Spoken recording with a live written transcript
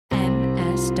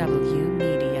RHW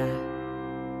Media.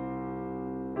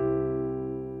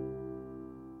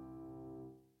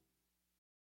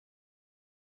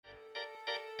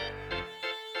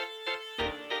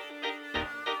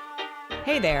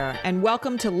 Hey there, and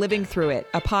welcome to Living Through It,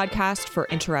 a podcast for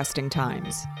interesting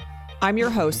times. I'm your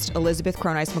host, Elizabeth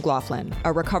Cronise McLaughlin,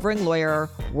 a recovering lawyer,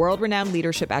 world-renowned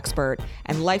leadership expert,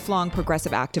 and lifelong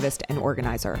progressive activist and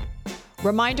organizer.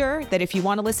 Reminder that if you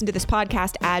want to listen to this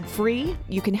podcast ad-free,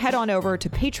 you can head on over to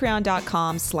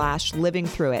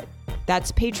patreon.com/livingthroughit.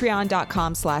 That's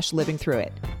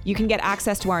patreon.com/livingthroughit. You can get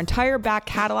access to our entire back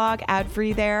catalog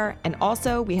ad-free there, and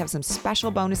also we have some special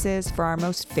bonuses for our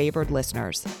most favored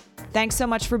listeners. Thanks so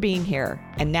much for being here.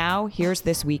 And now, here's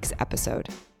this week's episode.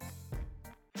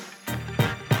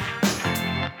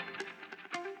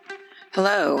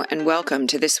 Hello, and welcome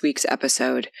to this week's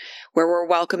episode, where we're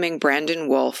welcoming Brandon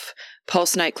Wolf,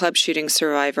 Pulse nightclub shooting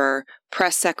survivor,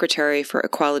 press secretary for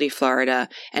Equality Florida,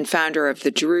 and founder of the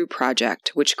Drew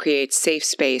Project, which creates safe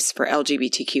space for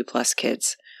LGBTQ+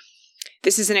 kids.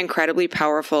 This is an incredibly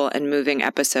powerful and moving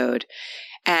episode,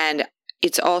 and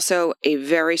it's also a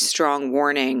very strong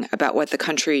warning about what the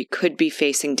country could be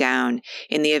facing down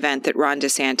in the event that Ron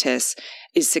DeSantis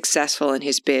is successful in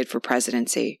his bid for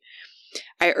presidency.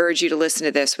 I urge you to listen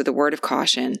to this with a word of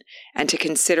caution and to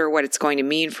consider what it's going to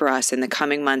mean for us in the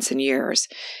coming months and years,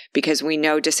 because we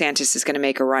know DeSantis is going to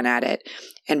make a run at it.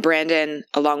 And Brandon,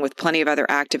 along with plenty of other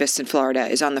activists in Florida,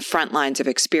 is on the front lines of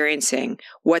experiencing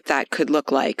what that could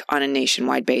look like on a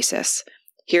nationwide basis.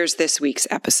 Here's this week's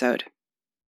episode.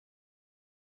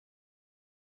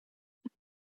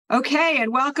 Okay,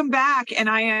 and welcome back. And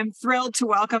I am thrilled to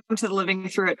welcome to the Living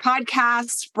Through It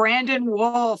podcast, Brandon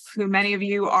Wolf, who many of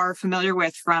you are familiar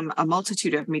with from a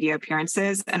multitude of media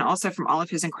appearances and also from all of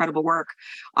his incredible work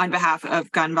on behalf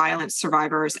of gun violence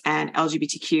survivors and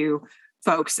LGBTQ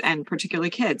folks, and particularly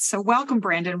kids. So welcome,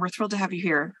 Brandon. We're thrilled to have you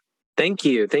here. Thank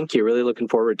you. Thank you. Really looking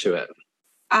forward to it.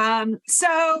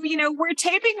 We're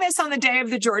taping this on the day of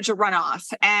the Georgia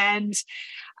runoff, and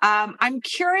I'm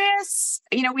curious,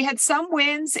 we had some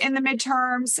wins in the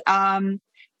midterms,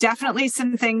 definitely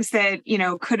some things that,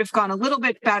 could have gone a little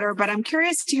bit better, but I'm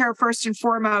curious to hear first and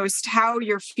foremost how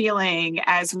you're feeling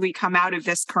as we come out of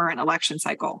this current election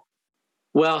cycle.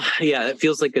 Well, yeah, it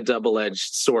feels like a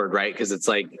double-edged sword, right? Because it's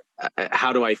like,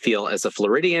 how do I feel as a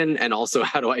Floridian, and also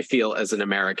how do I feel as an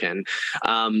American?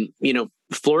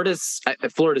 Florida's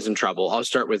in trouble. I'll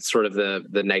start with sort of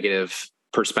the negative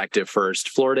perspective first.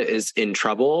 Florida is in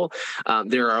trouble.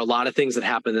 There are a lot of things that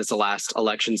happened this last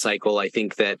election cycle, I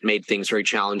think, that made things very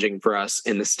challenging for us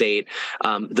in the state.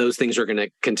 Those things are going to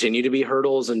continue to be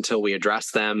hurdles until we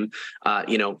address them.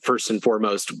 First and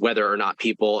foremost, whether or not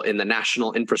people in the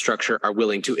national infrastructure are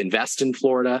willing to invest in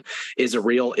Florida is a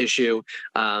real issue.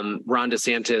 Ron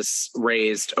DeSantis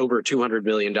raised over $200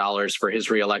 million for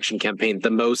his reelection campaign, the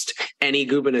most any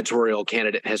gubernatorial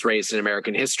candidate has raised in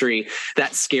American history.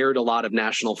 That scared a lot of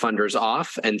national funders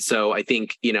off. And so I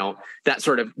think, that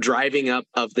sort of driving up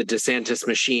of the DeSantis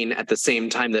machine at the same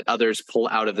time that others pull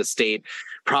out of the state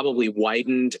probably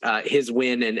widened his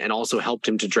win and also helped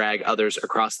him to drag others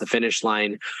across the finish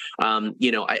line.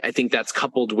 I think that's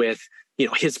coupled with,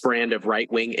 his brand of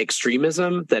right-wing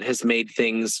extremism that has made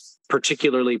things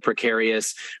particularly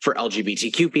precarious for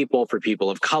LGBTQ people, for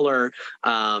people of color,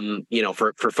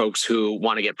 for folks who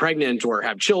want to get pregnant or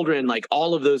have children. Like,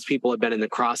 all of those people have been in the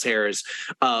crosshairs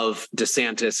of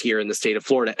DeSantis here in the state of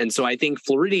Florida. And so I think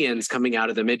Floridians coming out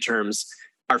of the midterms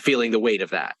are feeling the weight of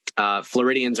that.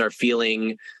 Floridians are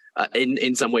feeling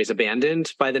in some ways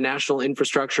abandoned by the national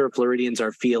infrastructure. Floridians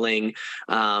are feeling,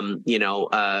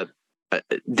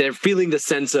 they're feeling the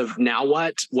sense of now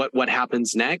what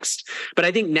happens next. But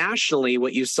I think nationally,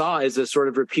 what you saw is a sort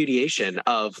of repudiation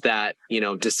of that,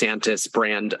 DeSantis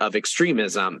brand of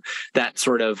extremism, that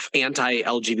sort of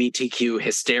anti-LGBTQ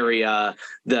hysteria,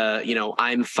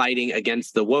 I'm fighting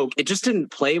against the woke. It just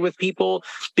didn't play with people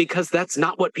because that's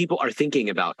not what people are thinking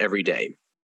about every day.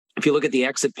 If you look at the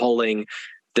exit polling,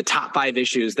 the top 5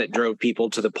 issues that drove people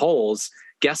to the polls,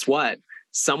 guess what?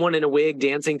 Someone in a wig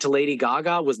dancing to Lady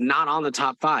Gaga was not on the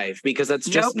top 5 because that's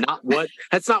just not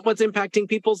what's impacting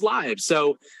people's lives.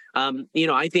 So,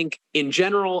 I think in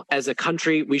general, as a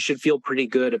country, we should feel pretty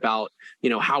good about,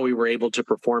 how we were able to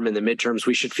perform in the midterms.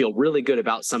 We should feel really good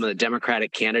about some of the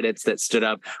Democratic candidates that stood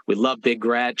up. We love Big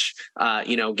Gretch.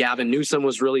 Gavin Newsom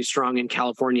was really strong in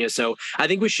California. So I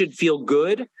think we should feel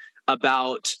good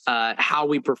about how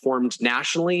we performed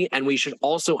nationally. And we should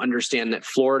also understand that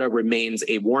Florida remains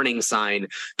a warning sign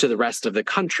to the rest of the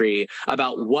country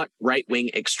about what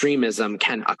right-wing extremism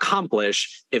can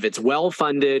accomplish if it's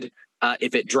well-funded,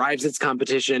 if it drives its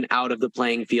competition out of the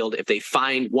playing field, if they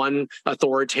find one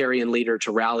authoritarian leader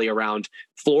to rally around,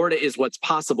 Florida is what's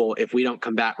possible if we don't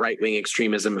combat right-wing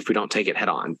extremism, if we don't take it head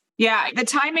on. Yeah, the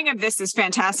timing of this is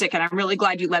fantastic. And I'm really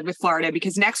glad you led with Florida,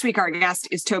 because next week our guest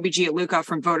is Toby Gianluca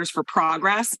from Voters for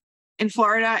Progress in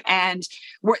Florida. And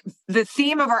the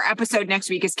theme of our episode next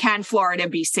week is, can Florida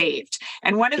be saved?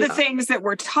 And one of the things that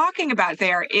we're talking about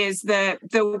there is the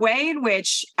way in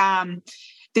which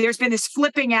there's been this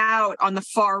flipping out on the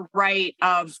far right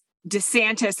of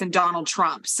DeSantis and Donald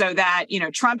Trump, so that,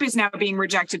 Trump is now being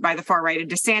rejected by the far right and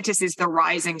DeSantis is the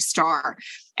rising star.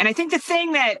 And I think the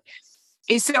thing that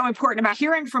is so important about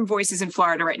hearing from voices in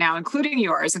Florida right now, including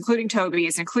yours, including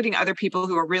Toby's, including other people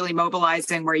who are really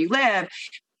mobilizing where you live,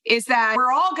 is that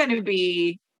we're all going to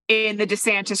be in the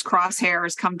DeSantis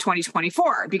crosshairs come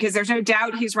 2024, because there's no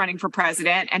doubt he's running for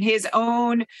president, and his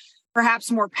own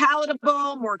perhaps more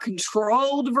palatable, more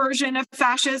controlled version of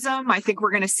fascism, I think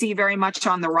we're going to see very much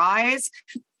on the rise.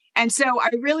 And so I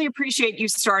really appreciate you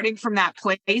starting from that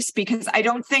place, because I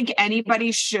don't think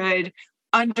anybody should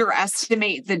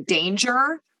underestimate the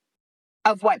danger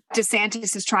of what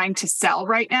DeSantis is trying to sell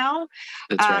right now.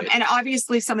 That's right. And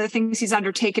obviously some of the things he's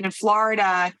undertaken in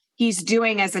Florida, he's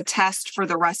doing as a test for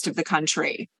the rest of the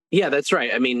country. Yeah, that's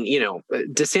right. I mean,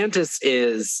 DeSantis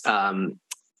is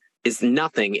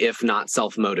nothing if not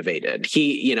self-motivated.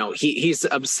 He's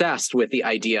obsessed with the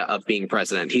idea of being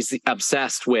president. He's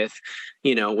obsessed with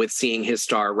seeing his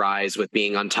star rise, with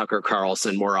being on Tucker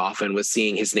Carlson more often, with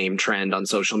seeing his name trend on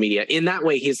social media. In that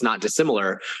way, he's not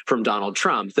dissimilar from Donald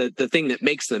Trump. The thing that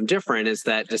makes them different is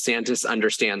that DeSantis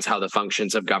understands how the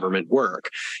functions of government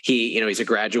work. He's a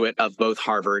graduate of both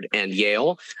Harvard and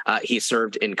Yale. He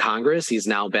served in Congress. He's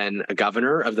now been a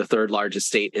governor of the third largest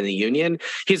state in the union.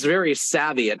 He's very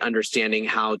savvy at understanding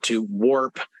how to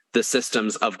warp the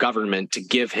systems of government to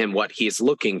give him what he's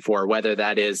looking for, whether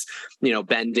that is,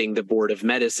 bending the Board of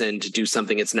Medicine to do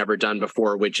something it's never done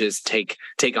before, which is take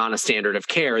on a standard of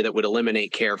care that would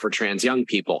eliminate care for trans young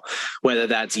people, whether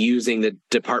that's using the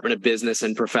Department of Business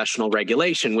and Professional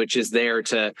Regulation, which is there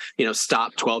to,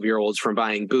 stop 12-year-olds from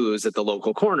buying booze at the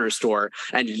local corner store,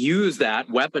 and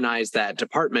weaponize that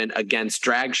department against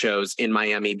drag shows in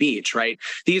Miami Beach, right?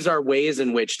 These are ways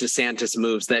in which DeSantis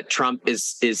moves that Trump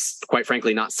is quite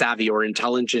frankly not savvy or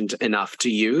intelligent enough to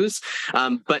use.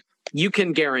 But you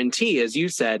can guarantee, as you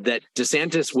said, that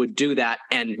DeSantis would do that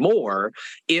and more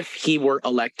if he were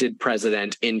elected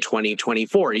president in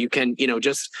 2024. You can,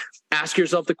 just ask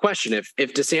yourself the question,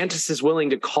 if DeSantis is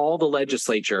willing to call the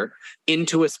legislature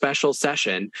into a special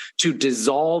session to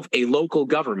dissolve a local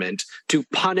government, to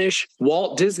punish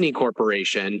Walt Disney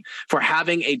Corporation for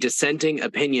having a dissenting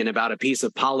opinion about a piece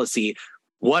of policy,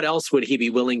 what else would he be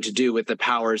willing to do with the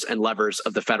powers and levers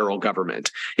of the federal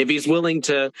government? If he's willing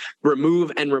to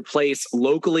remove and replace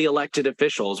locally elected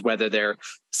officials, whether they're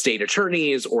state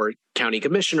attorneys or county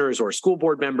commissioners or school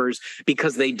board members,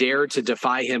 because they dare to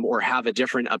defy him or have a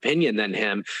different opinion than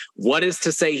him, what is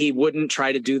to say he wouldn't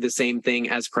try to do the same thing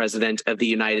as president of the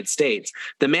United States?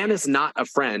 The man is not a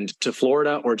friend to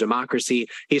Florida or democracy.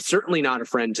 He's certainly not a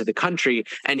friend to the country.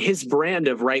 And his brand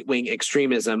of right-wing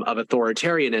extremism, of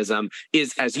authoritarianism,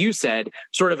 is, as you said,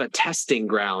 sort of a testing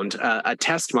ground, a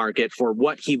test market for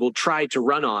what he will try to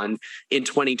run on in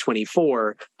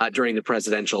 2024 during the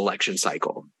presidential election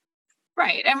cycle.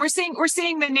 Right. And we're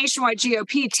seeing the nationwide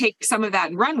GOP take some of that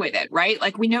and run with it, right?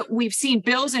 Like we've seen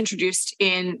bills introduced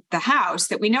in the House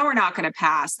that we know are not going to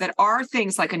pass, that are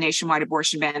things like a nationwide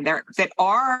abortion ban, that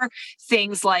are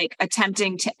things like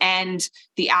attempting to end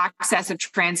the access of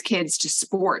trans kids to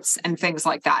sports and things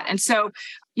like that. And so,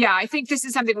 yeah, I think this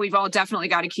is something we've all definitely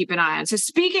got to keep an eye on. So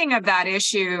speaking of that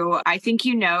issue, I think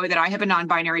you know that I have a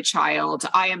non-binary child.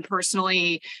 I am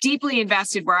personally deeply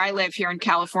invested where I live here in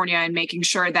California in making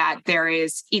sure that there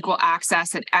is equal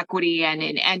access and equity, and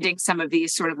in ending some of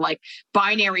these sort of like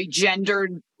binary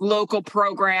gendered local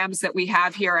programs that we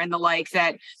have here and the like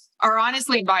that are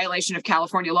honestly in violation of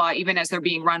California law, even as they're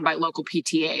being run by local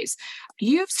PTAs.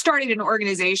 You've started an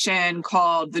organization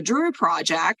called the Drew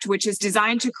Project, which is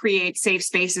designed to create safe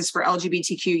spaces for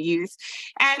LGBTQ youth.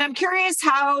 And I'm curious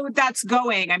how that's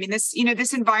going. I mean, this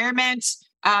environment,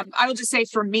 I will just say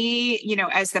for me,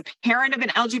 as the parent of an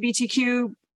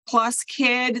LGBTQ plus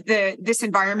kid, this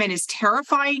environment is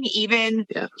terrifying, even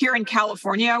here in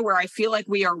California, where I feel like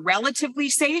we are relatively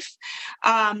safe.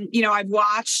 I've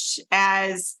watched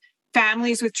as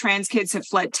families with trans kids have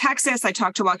fled Texas. I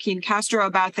talked to Joaquin Castro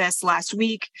about this last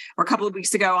week or a couple of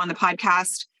weeks ago on the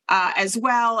podcast as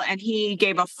well. And he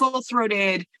gave a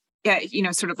full-throated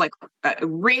sort of like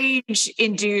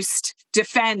rage-induced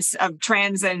defense of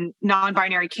trans and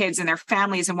non-binary kids and their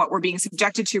families and what we're being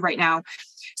subjected to right now.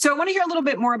 So I want to hear a little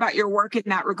bit more about your work in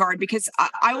that regard, because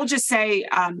I will just say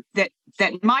that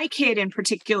my kid in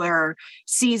particular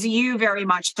sees you very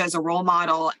much as a role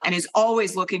model and is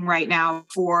always looking right now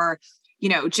for,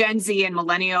 Gen Z and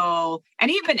millennial, and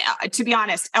even, to be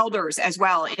honest, elders as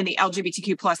well in the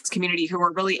LGBTQ plus community who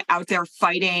are really out there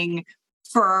fighting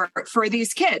for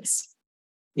these kids.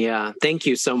 Yeah, thank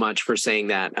you so much for saying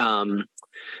that.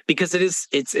 Because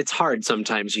it's hard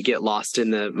sometimes. You get lost in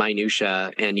the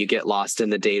minutia and you get lost in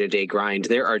the day-to-day grind.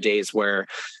 There are days where,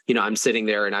 I'm sitting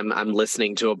there and I'm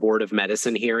listening to a Board of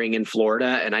Medicine hearing in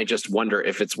Florida, and I just wonder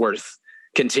if it's worth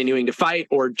continuing to fight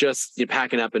or just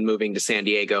packing up and moving to San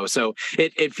Diego. So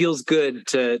it feels good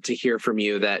to hear from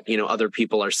you that, other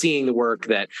people are seeing the work,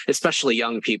 that especially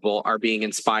young people are being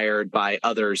inspired by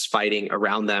others fighting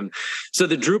around them. So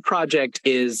the Drew Project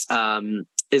is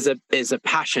a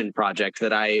passion project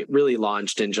that I really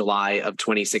launched in July of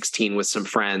 2016 with some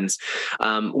friends.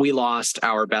 We lost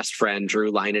our best friend,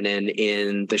 Drew Leinenen,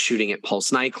 in the shooting at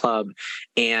Pulse nightclub.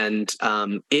 And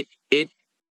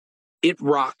it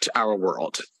rocked our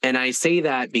world. And I say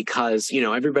that because,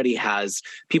 everybody has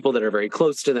people that are very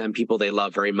close to them, people they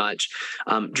love very much.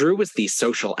 Drew was the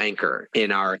social anchor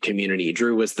in our community.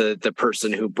 Drew was the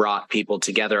person who brought people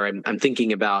together. I'm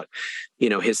thinking about,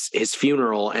 his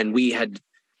funeral, and we had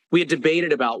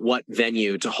debated about what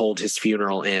venue to hold his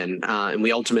funeral in. And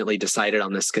we ultimately decided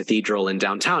on this cathedral in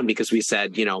downtown because we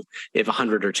said, if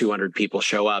 100 or 200 people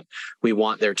show up, we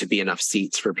want there to be enough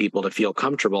seats for people to feel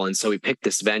comfortable. And so we picked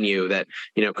this venue that,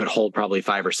 could hold probably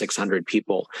 500 or 600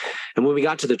 people. And when we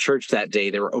got to the church that day,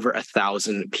 there were over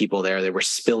 1,000 people there. They were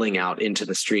spilling out into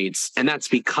the streets. And that's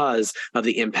because of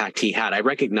the impact he had. I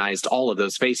recognized all of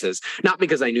those faces, not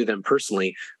because I knew them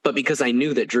personally, but because I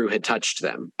knew that Drew had touched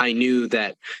them. I knew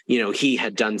that he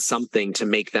had done something to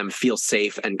make them feel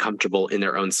safe and comfortable in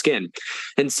their own skin.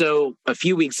 And so a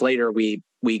few weeks later, we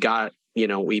got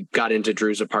into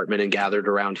Drew's apartment and gathered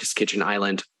around his kitchen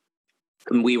island.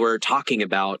 And we were talking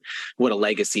about what a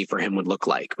legacy for him would look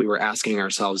like. We were asking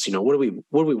ourselves, what do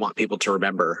we want people to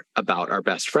remember about our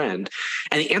best friend?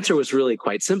 And the answer was really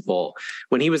quite simple.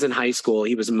 When he was in high school,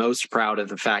 he was most proud of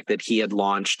the fact that he had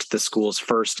launched the school's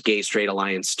first Gay Straight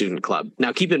Alliance student club.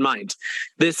 Now, keep in mind,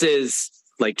 this is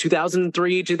like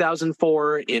 2003,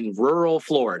 2004 in rural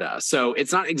Florida. So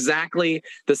it's not exactly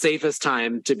the safest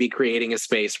time to be creating a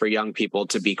space for young people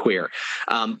to be queer.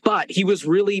 But he was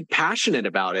really passionate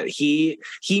about it. He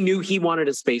knew he wanted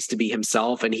a space to be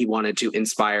himself, and he wanted to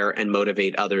inspire and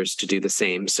motivate others to do the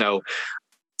same. So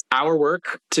our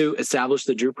work to establish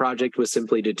the Drew Project was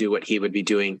simply to do what he would be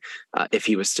doing if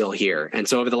he was still here. And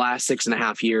so over the last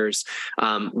 6.5 years,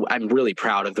 I'm really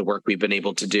proud of the work we've been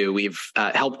able to do. We've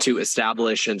helped to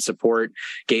establish and support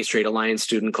Gay Straight Alliance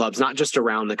student clubs, not just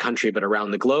around the country, but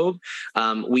around the globe.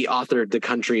 We authored the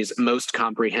country's most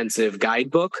comprehensive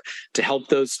guidebook to help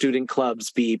those student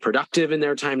clubs be productive in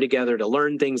their time together, to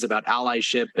learn things about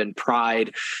allyship and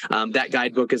pride. That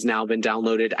guidebook has now been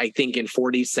downloaded, I think, in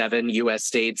 47 U.S.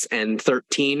 states and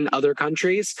 13 other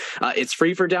countries. It's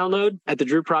free for download at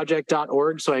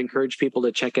thedrewproject.org, so I encourage people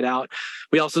to check it out.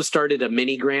 We also started a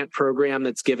mini grant program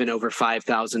that's given over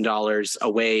 $5,000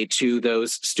 away to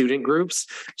those student groups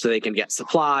so they can get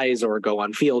supplies or go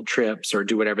on field trips or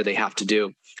do whatever they have to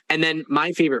do. And then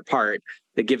my favorite part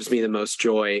that gives me the most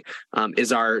joy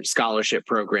is our scholarship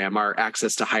program, our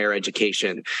access to higher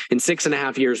education. In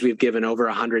 6.5 years, we've given over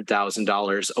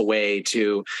 $100,000 away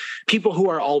to people who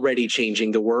are already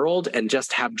changing the world and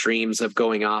just have dreams of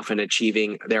going off and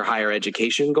achieving their higher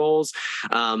education goals.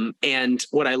 And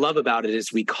what I love about it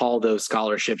is we call those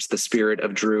scholarships the Spirit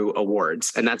of Drew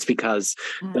Awards. And that's because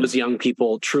those young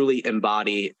people truly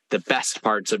embody the best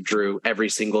parts of Drew every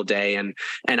single day. And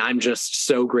I'm just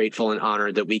so grateful and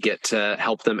honored that we get to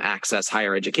help them access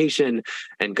higher education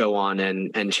and go on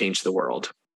and change the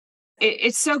world.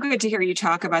 It's so good to hear you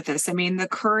talk about this. I mean, the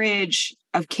courage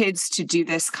of kids to do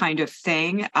this kind of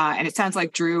thing. And it sounds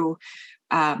like Drew,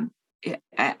 and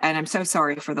I'm so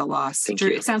sorry for the loss. Thank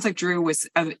Drew, you. it sounds like Drew was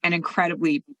an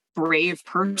incredibly brave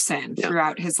person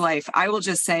throughout his life. I will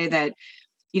just say that,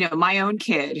 my own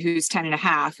kid who's 10 and a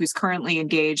half, who's currently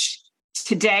engaged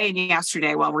today and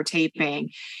yesterday while we're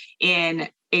taping in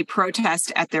a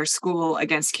protest at their school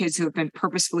against kids who have been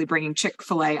purposefully bringing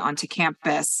Chick-fil-A onto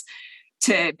campus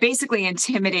to basically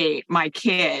intimidate my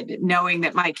kid, knowing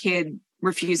that my kid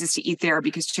refuses to eat there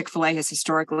because Chick-fil-A has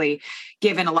historically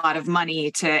given a lot of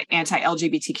money to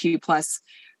anti-LGBTQ plus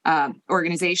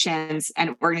organizations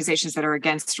and organizations that are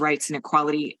against rights and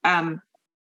equality.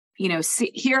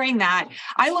 hearing that,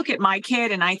 I look at my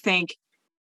kid and I think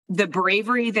the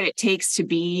bravery that it takes to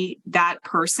be that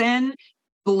person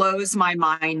blows my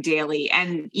mind daily.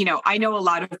 And, I know a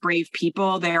lot of brave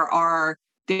people. There are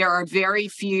very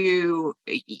few.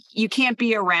 You can't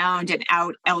be around an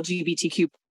out LGBTQ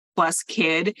plus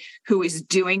kid who is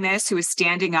doing this, who is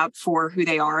standing up for who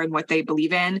they are and what they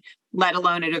believe in, let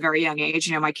alone at a very young age.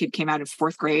 My kid came out in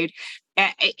 4th grade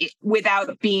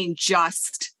without being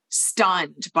just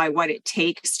stunned by what it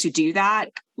takes to do that,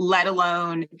 let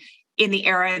alone in the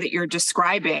era that you're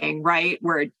describing, right?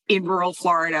 Where in rural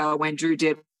Florida, when Drew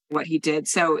did what he did.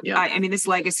 So, yeah. This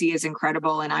legacy is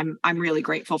incredible, and I'm really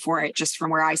grateful for it just from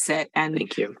where I sit. And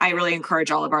thank you. I really encourage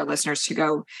all of our listeners to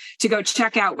go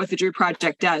check out what the Drew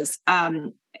Project does.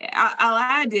 I'll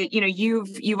add that,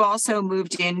 you've also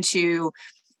moved into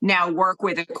now work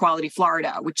with Equality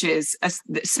Florida, which is a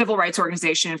civil rights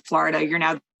organization in Florida. You're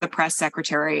now the press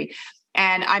secretary.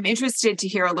 And I'm interested to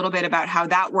hear a little bit about how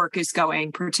that work is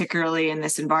going, particularly in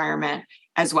this environment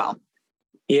as well.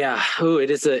 Yeah,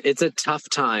 it's a tough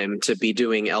time to be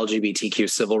doing LGBTQ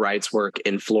civil rights work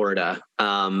in Florida,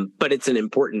 but it's an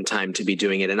important time to be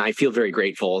doing it. And I feel very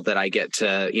grateful that I get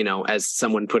to, as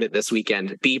someone put it this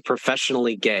weekend, be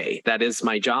professionally gay. That is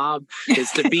my job,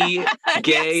 is to be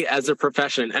gay as a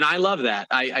profession. And I love that.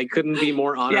 I couldn't be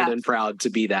more honored and proud to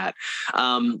be that.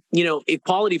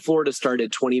 Equality Florida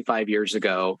started 25 years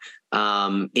ago.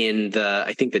 In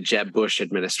the Jeb Bush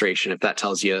administration, if that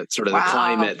tells you sort of the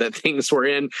climate that things were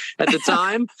in at the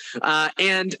time.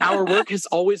 And our work has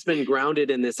always been grounded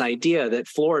in this idea that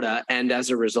Florida, and as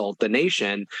a result, the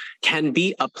nation, can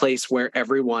be a place where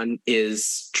everyone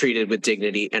is treated with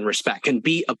dignity and respect, can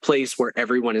be a place where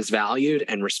everyone is valued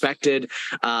and respected,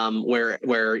 where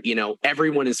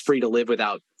everyone is free to live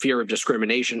without fear of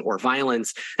discrimination or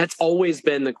violence. That's always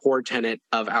been the core tenet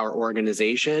of our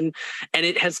organization. And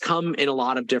it has come in a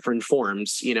lot of different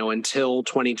forms. Until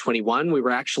 2021, we were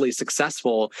actually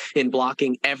successful in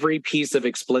blocking every piece of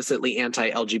explicitly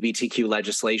anti-LGBTQ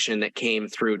legislation that came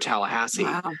through Tallahassee.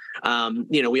 Wow.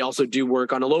 We also do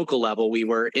work on a local level. We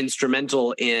were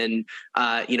instrumental in,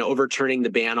 overturning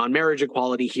the ban on marriage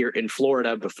equality here in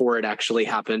Florida before it actually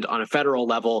happened on a federal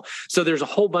level. So there's a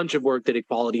whole bunch of work that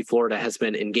Equality Florida has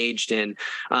been engaged in.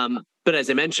 But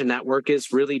as I mentioned, that work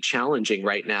is really challenging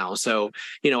right now. So,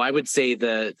 I would say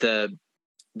the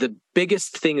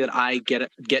biggest thing that I get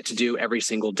to do every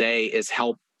single day is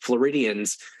help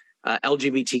Floridians,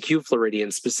 LGBTQ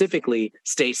Floridians specifically,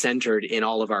 stay centered in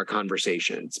all of our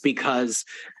conversations, because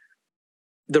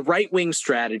the right-wing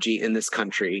strategy in this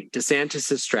country,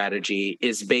 DeSantis' strategy,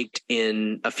 is baked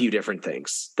in a few different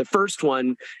things. The first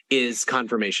one is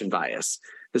confirmation bias.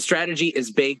 The strategy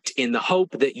is baked in the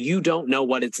hope that you don't know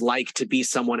what it's like to be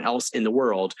someone else in the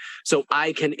world, so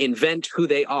I can invent who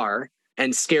they are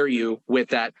and scare you with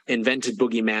that invented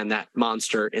boogeyman, that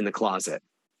monster in the closet.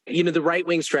 The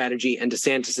right-wing strategy and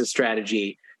DeSantis'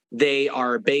 strategy, they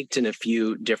are baked in a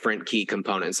few different key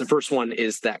components. The first one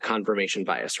is that confirmation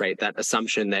bias, right? That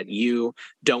assumption that you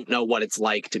don't know what it's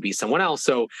like to be someone else,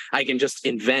 so I can just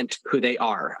invent who they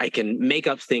are. I can make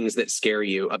up things that scare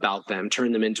you about them,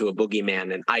 turn them into a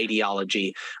boogeyman, an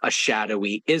ideology, a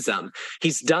shadowy ism.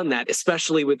 He's done that,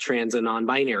 especially with trans and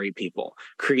non-binary people,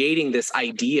 creating this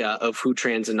idea of who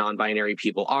trans and non-binary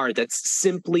people are that's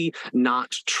simply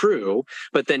not true,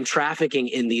 but then trafficking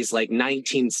in these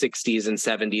 1960s and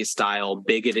 70s style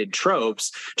bigoted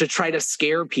tropes to try to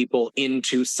scare people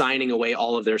into signing away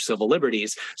all of their civil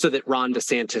liberties so that Ron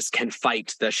DeSantis can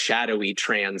fight the shadowy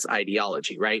trans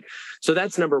ideology, right? So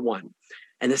that's number one.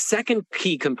 And the second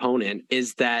key component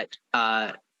is that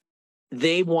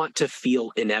they want to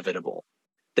feel inevitable,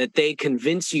 that they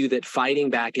convince you that fighting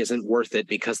back isn't worth it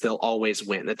because they'll always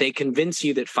win, that they convince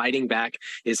you that fighting back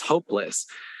is hopeless.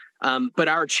 But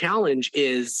our challenge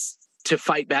is to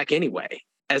fight back anyway,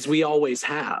 as we always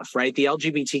have, right? The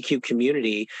LGBTQ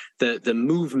community, the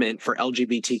movement for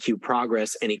LGBTQ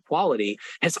progress and equality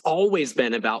has always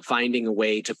been about finding a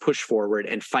way to push forward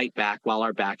and fight back while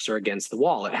our backs are against the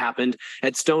wall. It happened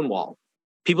at Stonewall.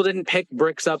 People didn't pick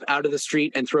bricks up out of the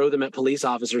street and throw them at police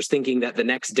officers thinking that the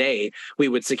next day we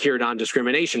would secure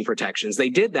non-discrimination protections. They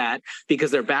did that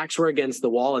because their backs were against the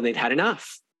wall and they'd had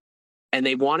enough. And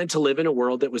they wanted to live in a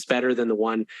world that was better than the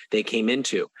one they came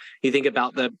into. You think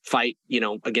about the fight,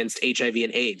 against HIV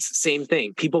and AIDS, same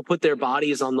thing. People put their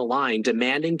bodies on the line,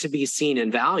 demanding to be seen and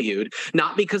valued,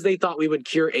 not because they thought we would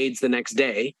cure AIDS the next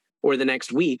day or the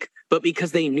next week, but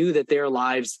because they knew that their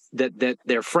lives, that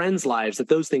their friends' lives, that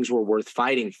those things were worth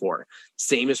fighting for.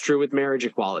 Same is true with marriage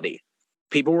equality.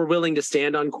 People were willing to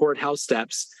stand on courthouse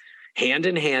steps hand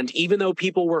in hand, even though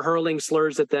people were hurling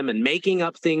slurs at them and making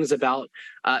up things about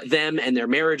them and their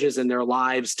marriages and their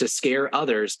lives to scare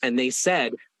others. And they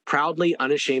said proudly,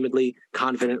 unashamedly,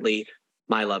 confidently,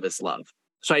 my love is love.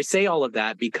 So I say all of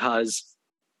that because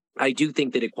I do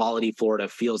think that Equality Florida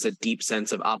feels a deep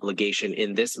sense of obligation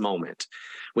in this moment,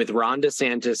 with Ron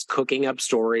DeSantis cooking up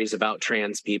stories about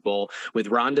trans people, with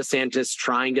Ron DeSantis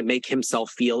trying to make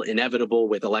himself feel inevitable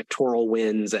with electoral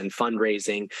wins and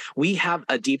fundraising. We have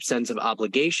a deep sense of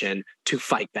obligation to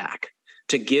fight back,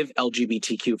 to give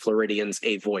LGBTQ Floridians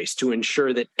a voice, to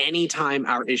ensure that anytime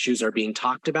our issues are being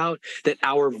talked about, that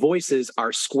our voices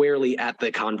are squarely at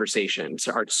the conversation,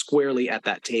 so are squarely at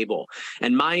that table.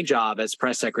 And my job as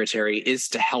press secretary is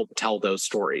to help tell those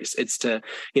stories. It's to,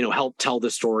 help tell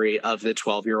the story of the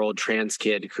 12-year-old trans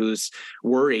kid who's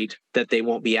worried that they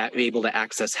won't be able to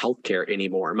access healthcare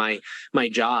anymore. My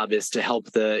job is to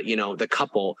help the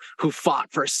couple who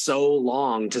fought for so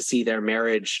long to see their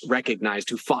marriage recognized,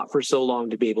 who fought for so long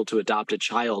to be able to adopt a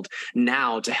child,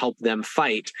 now to help them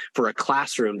fight for a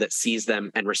classroom that sees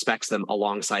them and respects them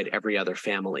alongside every other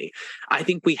family. I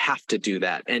think we have to do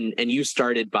that. And you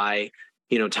started by,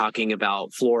 talking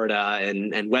about Florida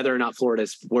and whether or not Florida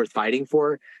is worth fighting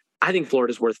for. I think Florida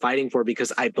is worth fighting for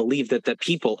because I believe that the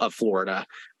people of Florida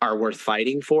are worth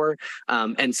fighting for.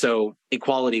 And so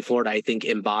Equality Florida, I think,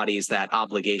 embodies that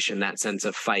obligation, that sense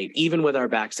of fight. Even with our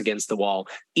backs against the wall,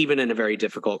 even in a very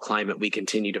difficult climate, we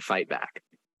continue to fight back.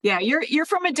 Yeah, you're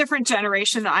from a different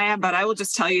generation than I am, but I will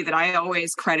just tell you that I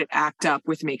always credit ACT UP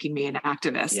with making me an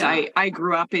activist. Yeah. I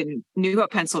grew up in New Hope,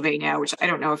 Pennsylvania, which I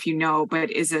don't know if you know, but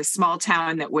is a small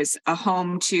town that was a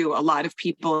home to a lot of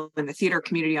people in the theater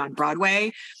community on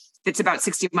Broadway. It's about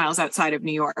 60 miles outside of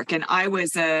New York. And I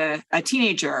was a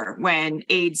teenager when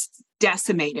AIDS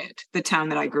decimated the town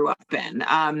that I grew up in.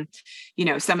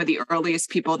 Some of the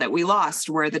earliest people that we lost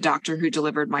were the doctor who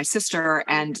delivered my sister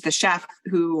and the chef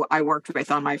who I worked with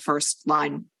on my first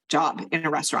line job in a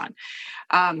restaurant.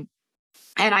 And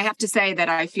I have to say that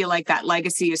I feel like that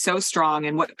legacy is so strong,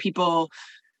 and what people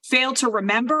fail to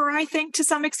remember, I think, to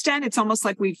some extent, it's almost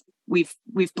like we've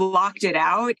blocked it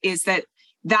out, is that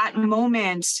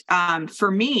moment for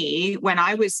me when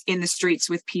I was in the streets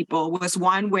with people was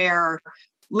one where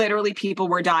literally people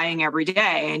were dying every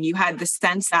day. And you had the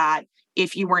sense that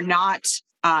if you were not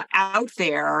out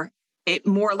there,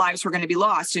 more lives were going to be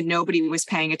lost and nobody was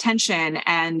paying attention.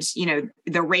 And,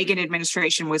 the Reagan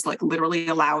administration was like literally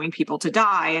allowing people to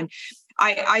die. And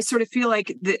I sort of feel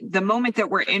like the moment that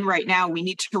we're in right now, we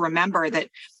need to remember that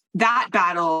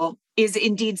battle is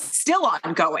indeed still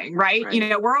ongoing, right?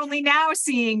 We're only now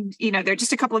seeing, there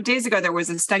just a couple of days ago, there was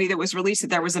a study that was released that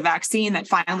there was a vaccine that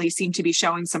finally seemed to be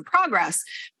showing some progress.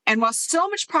 And while so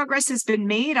much progress has been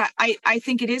made, I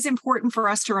think it is important for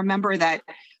us to remember that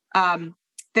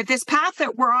this path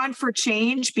that we're on for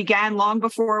change began long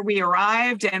before we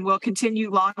arrived and will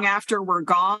continue long after we're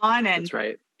gone. And that's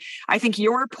right. I think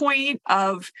your point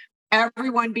of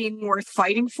everyone being worth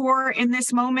fighting for in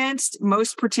this moment,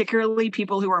 most particularly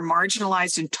people who are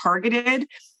marginalized and targeted,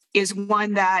 is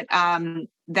one that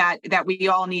that we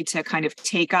all need to kind of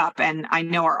take up. And I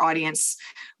know our audience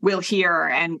will hear,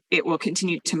 and it will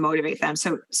continue to motivate them.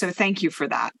 So thank you for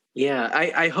that. Yeah,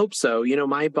 I hope so.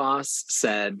 My boss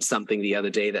said something the other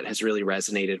day that has really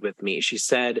resonated with me. She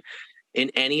said, in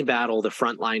any battle, the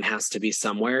front line has to be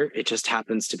somewhere. It just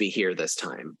happens to be here this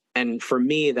time. And for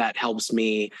me, that helps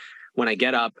me when I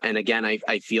get up. And again,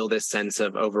 I feel this sense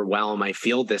of overwhelm. I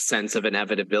feel this sense of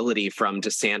inevitability from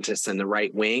DeSantis and the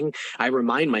right wing. I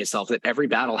remind myself that every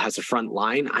battle has a front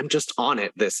line. I'm just on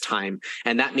it this time.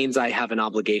 And that means I have an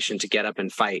obligation to get up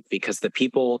and fight, because the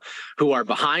people who are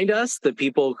behind us, the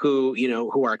people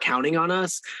who are counting on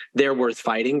us, they're worth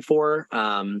fighting for.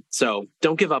 So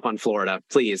don't give up on Florida,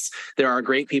 please. There are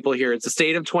great people here. It's a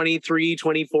state of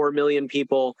 24 million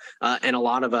people. And a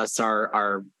lot of us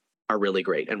are really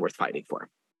great and worth fighting for.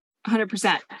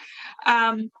 100%.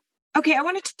 Okay, I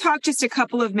wanted to talk just a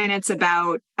couple of minutes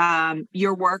about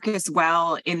your work as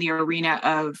well in the arena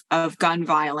of gun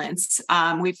violence.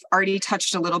 We've already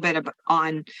touched a little bit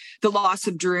on the loss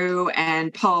of Drew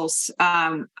and Pulse.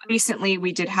 Recently,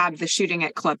 we did have the shooting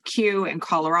at Club Q in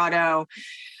Colorado.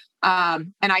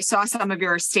 And I saw some of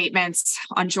your statements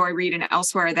on Joy Reid and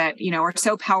elsewhere that, are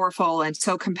so powerful and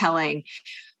so compelling.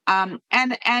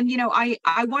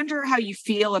 I wonder how you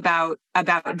feel about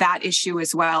that issue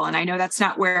as well. And I know that's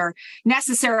not where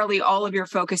necessarily all of your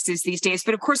focus is these days,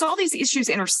 but of course, all these issues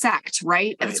intersect,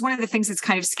 right? And it's one of the things that's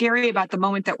kind of scary about the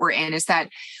moment that we're in, is that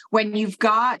when you've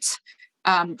got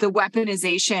the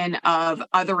weaponization of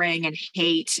othering and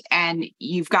hate, and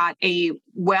you've got a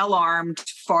well-armed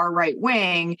far right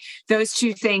wing, those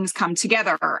two things come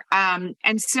together. And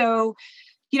so,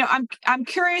 I'm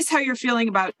curious how you're feeling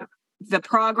about the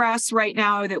progress right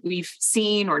now that we've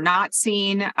seen or not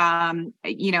seen, and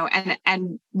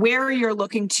where you're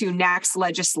looking to next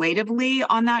legislatively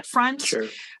on that front. Sure.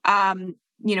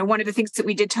 One of the things that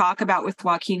we did talk about with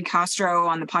Joaquin Castro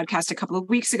on the podcast a couple of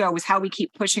weeks ago was how we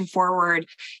keep pushing forward,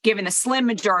 given the slim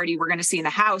majority we're going to see in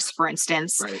the House, for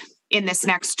instance, right, in this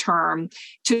next term,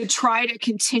 to try to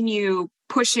continue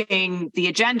pushing the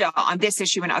agenda on this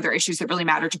issue and other issues that really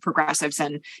matter to progressives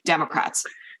and Democrats.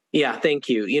 Yeah, thank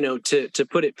you. To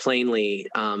put it plainly,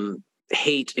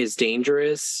 hate is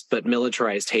dangerous, but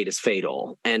militarized hate is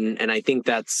fatal. And I think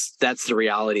that's the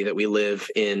reality that we live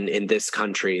in this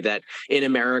country, that in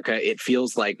America, it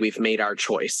feels like we've made our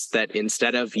choice, that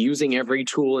instead of using every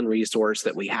tool and resource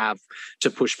that we have to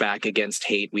push back against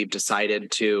hate, we've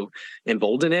decided to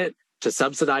embolden it, to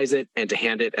subsidize it, and to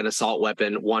hand it an assault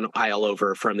weapon one aisle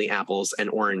over from the apples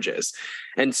and oranges.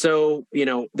 And so,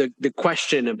 the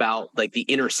question about like the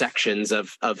intersections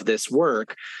of this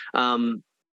work,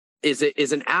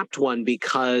 is an apt one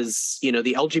because,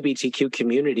 the LGBTQ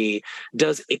community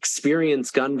does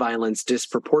experience gun violence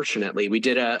disproportionately. We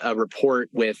did a report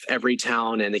with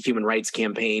Everytown and the Human Rights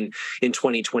Campaign in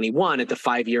 2021 at the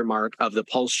 5-year mark of the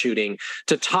Pulse shooting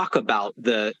to talk about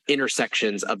the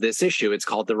intersections of this issue. It's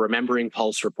called the Remembering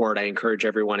Pulse Report. I encourage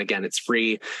everyone, again, it's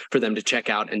free for them to check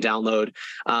out and download.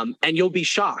 And you'll be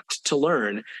shocked to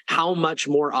learn how much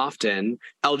more often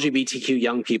LGBTQ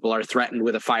young people are threatened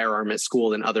with a firearm at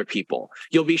school than other people.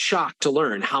 You'll be shocked to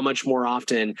learn how much more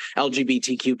often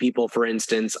LGBTQ people, for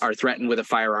instance, are threatened with a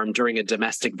firearm during a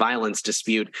domestic violence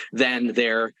dispute than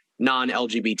their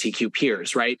non-LGBTQ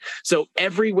peers, right? So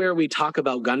everywhere we talk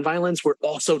about gun violence, we're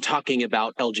also talking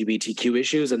about LGBTQ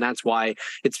issues, and that's why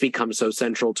it's become so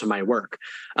central to my work.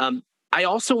 I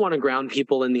also want to ground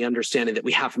people in the understanding that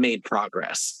we have made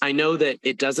progress. I know that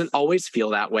it doesn't always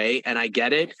feel that way, and I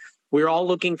get it. We're all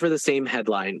looking for the same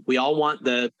headline. We all want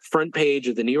the front page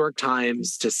of the New York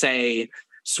Times to say,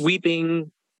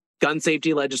 sweeping gun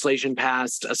safety legislation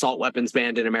passed, assault weapons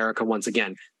banned in America once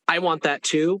again. I want that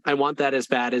too. I want that as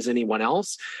bad as anyone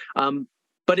else.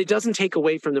 But it doesn't take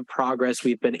away from the progress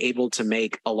we've been able to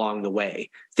make along the way.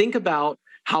 Think about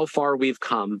how far we've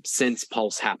come since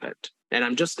Pulse happened. And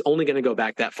I'm just only going to go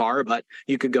back that far, but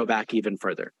you could go back even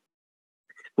further.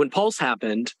 When Pulse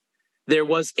happened, there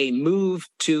was a move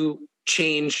to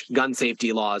change gun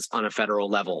safety laws on a federal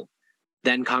level.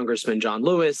 Then Congressman John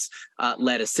Lewis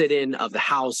led a sit-in of the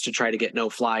House to try to get no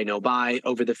fly, no buy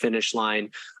over the finish line.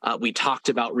 We talked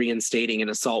about reinstating an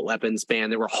assault weapons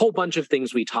ban. There were a whole bunch of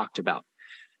things we talked about.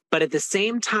 But at the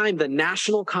same time, the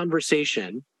national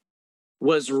conversation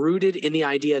was rooted in the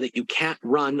idea that you can't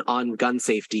run on gun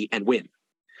safety and win.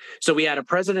 So we had a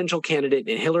presidential candidate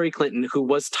in Hillary Clinton who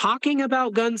was talking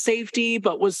about gun safety,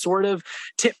 but was sort of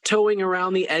tiptoeing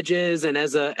around the edges. And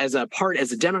as a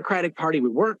Democratic Party, we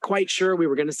weren't quite sure we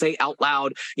were going to say out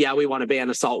loud, yeah, we want to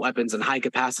ban assault weapons and high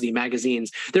capacity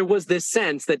magazines. There was this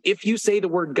sense that if you say the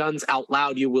word guns out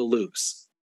loud, you will lose.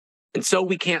 And so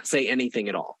we can't say anything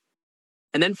at all.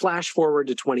 And then flash forward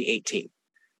to 2018.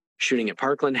 Shooting at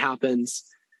Parkland happens.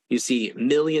 You see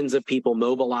millions of people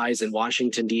mobilize in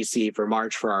Washington, D.C. for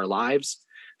March for Our Lives.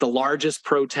 The largest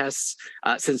protests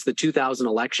since the 2000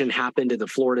 election happened in the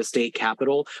Florida state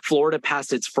capitol. Florida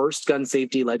passed its first gun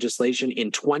safety legislation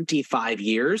in 25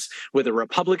 years with a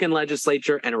Republican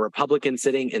legislature and a Republican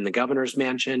sitting in the governor's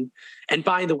mansion. And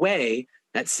by the way,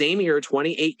 that same year,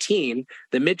 2018,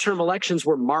 the midterm elections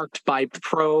were marked by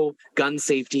pro-gun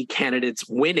safety candidates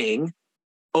winning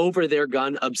over their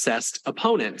gun-obsessed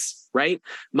opponents, right?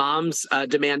 Moms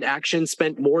Demand Action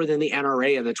spent more than the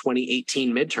NRA in the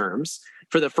 2018 midterms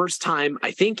for the first time,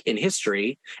 I think, in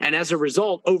history. And as a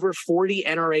result, over 40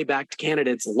 NRA-backed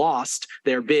candidates lost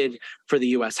their bid for the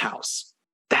U.S. House.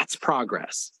 That's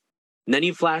progress. And then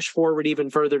you flash forward even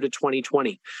further to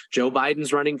 2020. Joe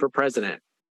Biden's running for president.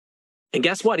 And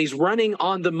guess what? He's running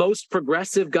on the most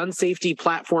progressive gun safety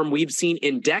platform we've seen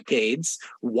in decades.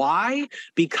 Why?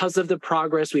 Because of the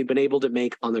progress we've been able to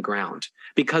make on the ground.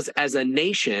 Because as a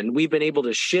nation, we've been able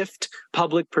to shift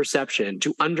public perception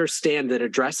to understand that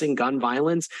addressing gun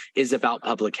violence is about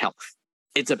public health.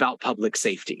 It's about public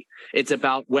safety. It's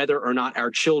about whether or not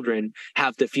our children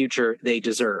have the future they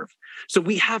deserve. So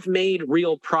we have made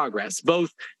real progress,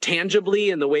 both tangibly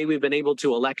in the way we've been able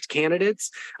to elect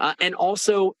candidates, and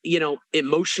also,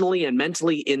 emotionally and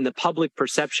mentally in the public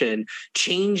perception,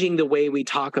 changing the way we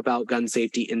talk about gun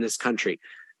safety in this country.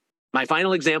 My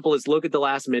final example is look at the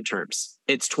last midterms.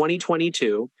 It's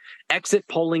 2022. Exit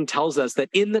polling tells us that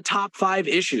in the top 5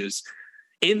 issues,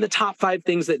 in the top 5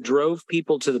 things that drove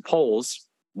people to the polls,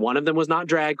 one of them was not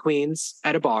drag queens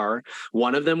at a bar.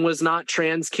 One of them was not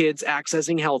trans kids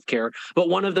accessing healthcare, but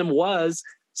one of them was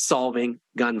solving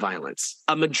gun violence.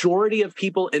 A majority of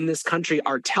people in this country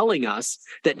are telling us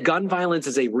that gun violence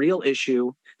is a real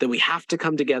issue, that we have to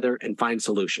come together and find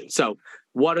solutions. So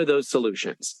what are those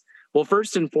solutions? Well,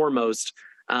 first and foremost,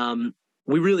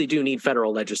 we really do need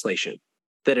federal legislation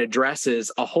that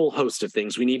addresses a whole host of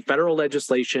things. We need federal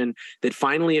legislation that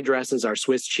finally addresses our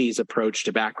Swiss cheese approach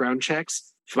to background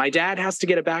checks. If my dad has to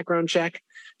get a background check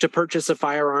to purchase a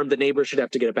firearm, the neighbor should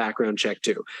have to get a background check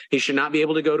too. He should not be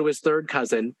able to go to his third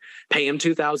cousin, pay him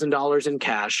 $2,000 in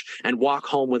cash, and walk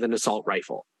home with an assault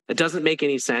rifle. It doesn't make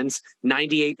any sense.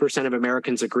 98% of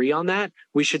Americans agree on that.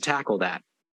 We should tackle that.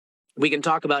 We can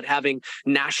talk about having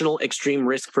national extreme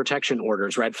risk protection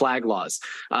orders, red flag laws,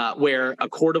 where a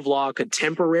court of law could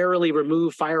temporarily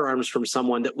remove firearms from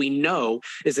someone that we know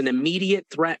is an immediate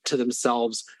threat to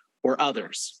themselves or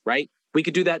others, right? We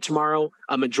could do that tomorrow.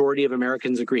 A majority of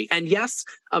Americans agree. And yes,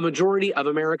 a majority of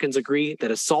Americans agree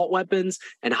that assault weapons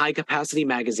and high-capacity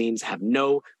magazines have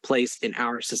no place in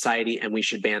our society, and we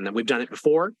should ban them. We've done it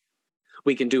before.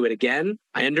 We can do it again.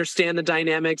 I understand the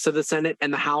dynamics of the Senate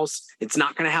and the House. It's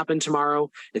not going to happen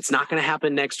tomorrow. It's not going to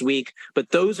happen next week. But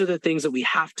those are the things that we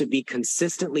have to be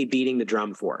consistently beating the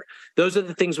drum for. Those are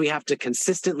the things we have to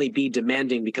consistently be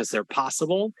demanding because they're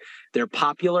possible, they're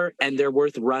popular, and they're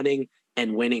worth running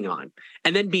and winning on.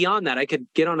 And then beyond that, I could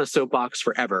get on a soapbox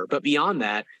forever. But beyond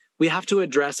that, we have to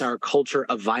address our culture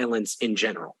of violence in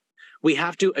general. We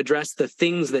have to address the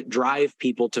things that drive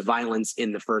people to violence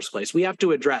in the first place. We have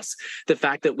to address the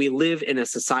fact that we live in a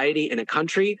society, in a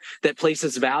country that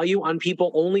places value on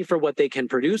people only for what they can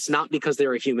produce, not because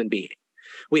they're a human being.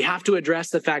 We have to address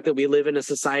the fact that we live in a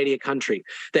society, a country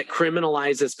that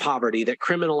criminalizes poverty, that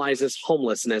criminalizes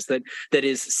homelessness, that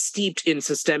is steeped in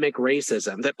systemic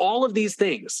racism, that all of these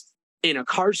things in a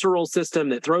carceral system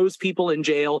that throws people in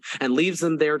jail and leaves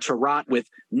them there to rot with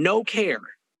no care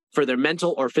for their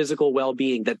mental or physical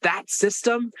well-being, that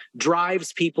system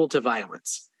drives people to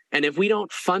violence. And if we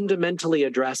don't fundamentally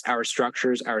address our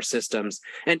structures, our systems,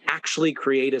 and actually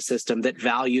create a system that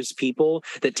values people,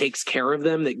 that takes care of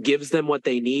them, that gives them what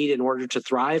they need in order to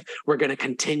thrive, we're going to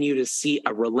continue to see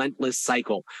a relentless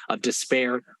cycle of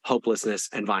despair, hopelessness,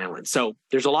 and violence. So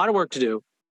there's a lot of work to do,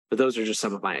 but those are just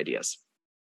some of my ideas.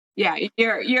 Yeah,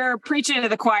 you're preaching to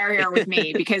the choir here with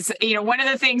me because, one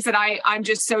of the things that I'm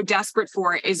just so desperate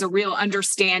for is a real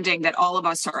understanding that all of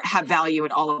us have value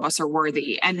and all of us are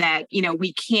worthy, and that,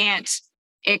 we can't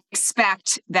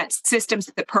expect that systems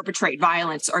that perpetrate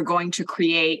violence are going to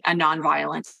create a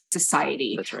nonviolent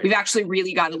society. That's right. We've actually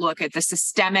really got to look at the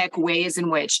systemic ways in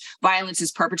which violence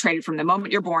is perpetrated from the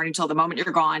moment you're born until the moment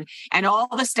you're gone, and all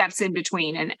the steps in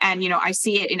between. And I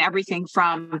see it in everything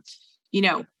from,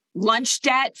 lunch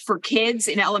debt for kids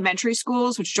in elementary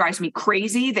schools, which drives me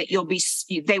crazy, that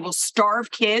they will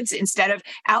starve kids instead of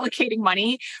allocating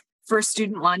money for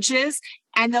student lunches.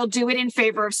 And they'll do it in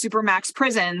favor of supermax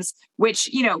prisons, which,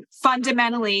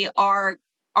 fundamentally are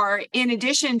in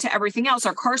addition to everything else,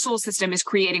 our carceral system is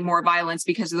creating more violence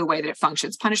because of the way that it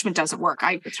functions. Punishment doesn't work.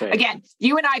 That's right. Again,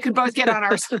 you and I could both get on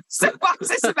our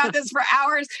soapboxes about this for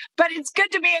hours, but it's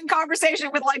good to be in conversation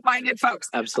with like-minded folks.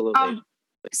 Absolutely.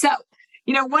 So,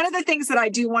 one of the things that I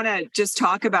do want to just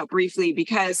talk about briefly,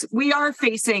 because we are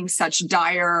facing such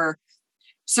dire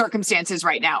circumstances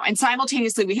right now, and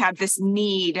simultaneously we have this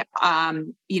need,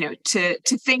 to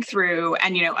think through.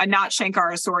 And Anat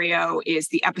Shankar-Osorio is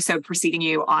the episode preceding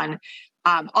you on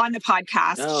the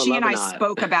podcast. Oh, she and I Anat.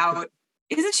 spoke about.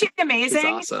 Isn't she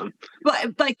amazing? It's awesome.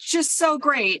 But just so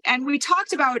great. And we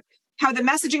talked about how the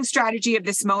messaging strategy of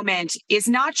this moment is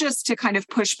not just to kind of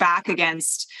push back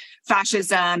against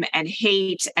fascism and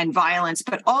hate and violence,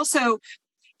 but also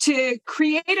to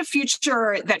create a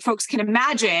future that folks can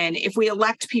imagine if we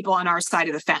elect people on our side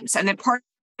of the fence. And that part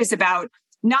is about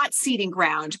not ceding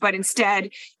ground, but instead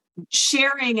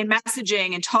sharing and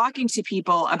messaging and talking to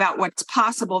people about what's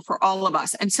possible for all of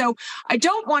us. And so I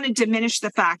don't want to diminish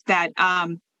the fact that,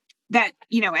 and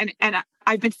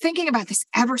I've been thinking about this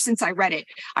ever since I read it.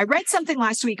 I read something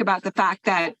last week about the fact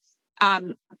that,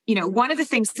 one of the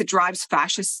things that drives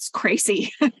fascists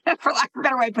crazy, for lack of a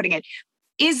better way of putting it,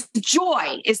 is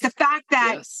joy, is the fact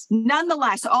that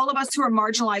nonetheless, all of us who are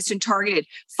marginalized and targeted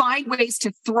find ways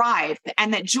to thrive,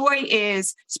 and that joy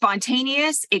is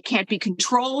spontaneous. It can't be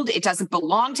controlled. It doesn't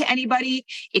belong to anybody.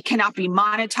 It cannot be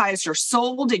monetized or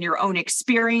sold in your own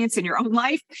experience, in your own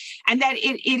life. And that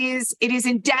it is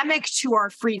endemic to our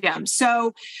freedom.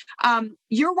 So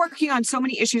you're working on so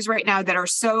many issues right now that are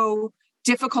so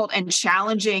difficult and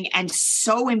challenging and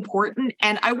so important.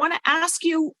 And I want to ask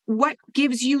you, what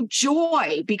gives you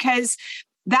joy? Because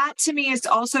that to me is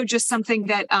also just something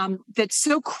that that's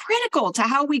so critical to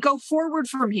how we go forward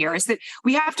from here, is that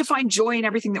we have to find joy in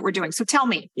everything that we're doing. So tell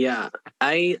me. Yeah,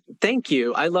 I thank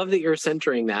you. I love that you're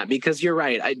centering that, because you're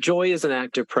right. Joy is an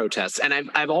act of protest.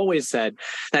 And I've always said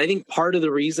that I think part of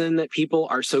the reason that people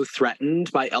are so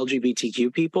threatened by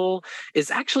LGBTQ people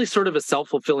is actually sort of a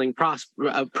self-fulfilling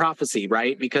prophecy,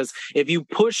 right? Because if you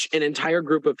push an entire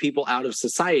group of people out of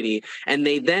society and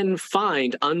they then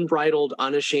find unbridled,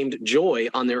 unashamed joy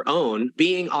on their own,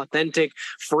 being authentic,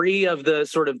 free of the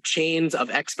sort of chains of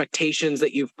expectations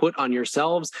that you've put on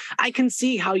yourselves, I can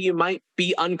see how you might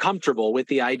be uncomfortable with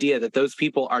the idea that those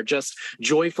people are just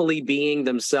joyfully being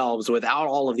themselves without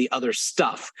all of the other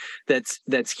stuff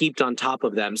that's heaped on top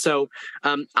of them. So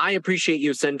I appreciate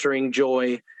you centering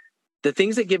joy. The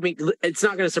things that give me, it's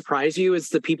not going to surprise you, it's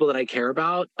the people that I care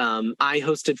about. I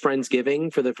hosted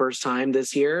Friendsgiving for the first time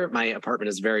this year. My apartment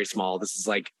is very small. This is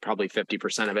like probably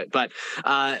 50% of it. But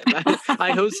I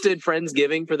hosted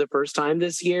Friendsgiving for the first time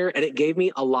this year, and it gave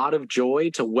me a lot of joy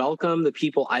to welcome the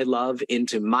people I love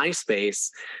into my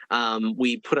space.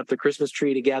 We put up the Christmas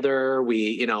tree together.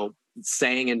 We,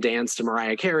 sang and danced to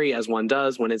Mariah Carey, as one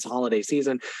does when it's holiday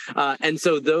season. And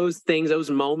so those things, those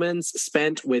moments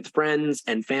spent with friends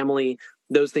and family,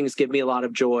 those things give me a lot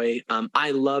of joy.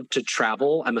 I love to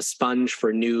travel. I'm a sponge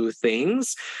for new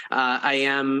things. I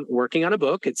am working on a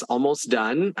book. It's almost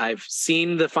done. I've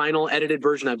seen the final edited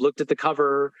version. I've looked at the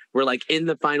cover. We're like in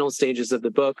the final stages of the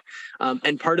book.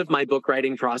 And part of my book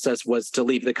writing process was to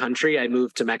leave the country. I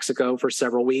moved to Mexico for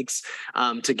several weeks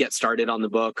to get started on the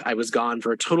book. I was gone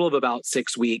for a total of about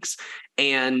 6 weeks.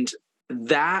 And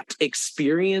that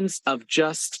experience of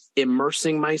just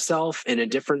immersing myself in a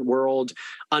different world,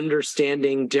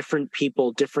 understanding different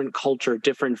people, different culture,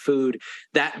 different food,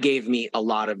 that gave me a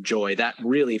lot of joy. That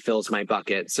really fills my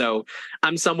bucket. So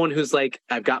I'm someone who's like,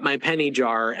 I've got my penny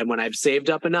jar, and when I've saved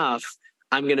up enough,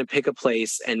 I'm going to pick a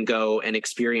place and go and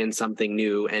experience something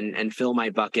new and fill my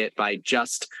bucket by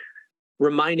just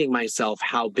reminding myself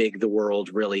how big the world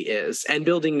really is and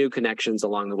building new connections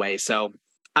along the way. So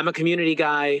I'm a community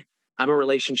guy. I'm a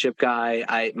relationship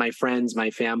guy. My friends,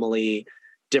 my family,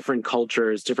 different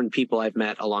cultures, different people I've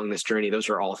met along this journey, those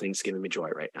are all things giving me joy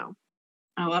right now.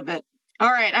 I love it. All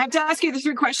right. I have to ask you the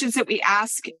 3 questions that we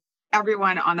ask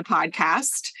everyone on the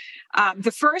podcast.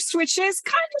 The first, which is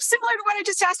kind of similar to what I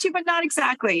just asked you, but not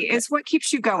exactly, is what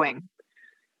keeps you going?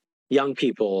 Young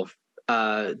people.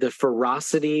 The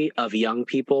ferocity of young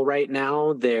people right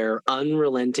now, their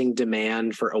unrelenting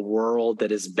demand for a world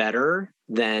that is better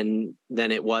than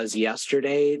it was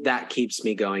yesterday, that keeps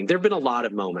me going. There have been a lot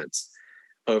of moments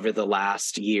over the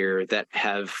last year that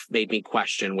have made me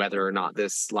question whether or not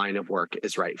this line of work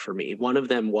is right for me. One of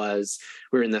them was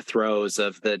we're in the throes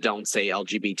of the don't say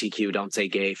LGBTQ, don't say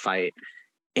gay fight.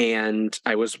 And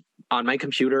I was on my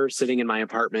computer sitting in my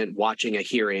apartment watching a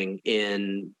hearing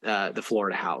in the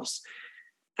Florida House.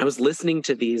 I was listening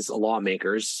to these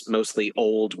lawmakers, mostly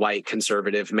old, white,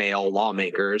 conservative, male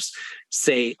lawmakers,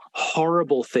 say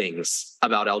horrible things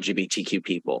about LGBTQ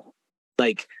people.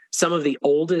 Like some of the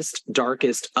oldest,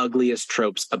 darkest, ugliest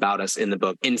tropes about us in the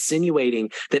book,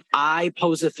 insinuating that I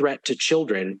pose a threat to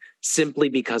children simply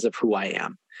because of who I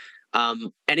am.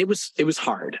 And it was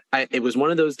hard. It was one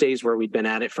of those days where we'd been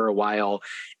at it for a while,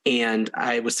 and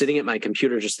I was sitting at my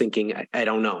computer just thinking, I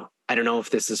don't know. I don't know if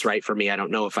this is right for me. I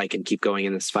don't know if I can keep going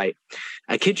in this fight.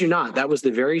 I kid you not, that was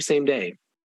the very same day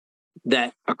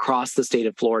that across the state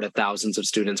of Florida, thousands of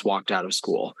students walked out of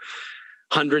school.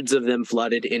 Hundreds of them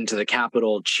flooded into the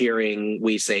Capitol cheering,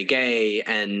 "We say gay,"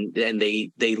 and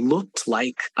they looked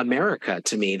like America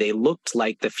to me. They looked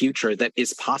like the future that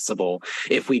is possible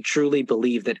if we truly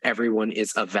believe that everyone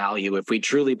is of value, if we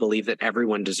truly believe that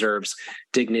everyone deserves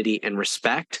dignity and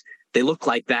respect. They look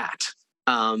like that.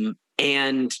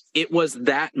 And it was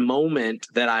that moment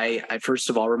that I first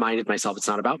of all reminded myself it's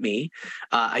not about me.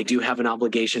 I do have an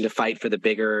obligation to fight for the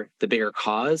bigger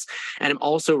cause. And I'm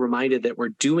also reminded that we're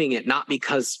doing it not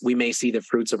because we may see the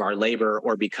fruits of our labor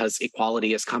or because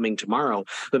equality is coming tomorrow,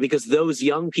 but because those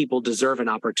young people deserve an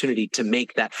opportunity to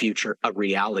make that future a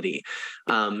reality.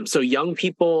 So young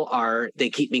people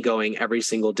they keep me going every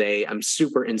single day. I'm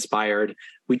super inspired.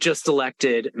 We just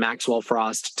elected Maxwell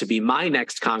Frost to be my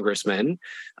next congressman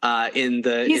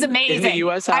He's amazing. in the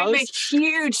U.S. House. I'm a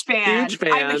huge fan.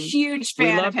 I'm a huge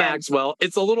fan. We love Maxwell.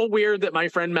 It's a little weird that my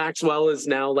friend Maxwell is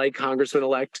now like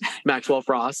Congressman-elect Maxwell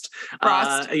Frost.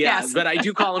 Yes. But I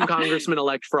do call him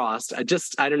Congressman-elect Frost. I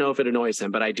don't know if it annoys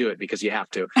him, but I do it because you have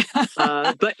to.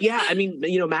 But yeah, I mean,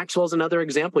 Maxwell's another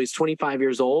example. He's 25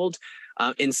 years old.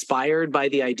 Inspired by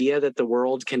the idea that the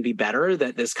world can be better,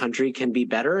 that this country can be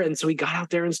better. And so he got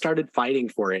out there and started fighting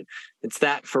for it. It's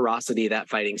that ferocity, that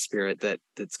fighting spirit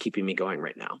that's keeping me going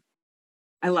right now.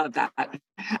 I love that.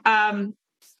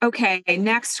 Okay,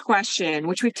 next question,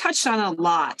 which we've touched on a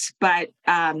lot, but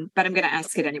I'm going to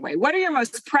ask it anyway. What are your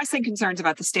most pressing concerns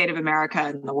about the state of America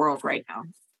and the world right now?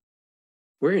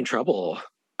 We're in trouble.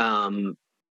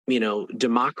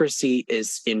 Democracy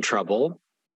is in trouble.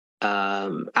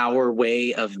 Our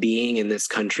way of being in this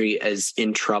country is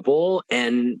in trouble.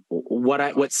 And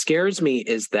what scares me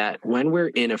is that when we're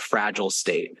in a fragile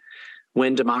state,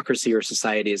 when democracy or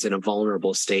society is in a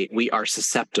vulnerable state, we are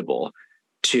susceptible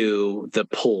to the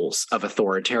pulls of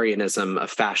authoritarianism, of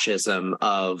fascism,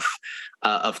 of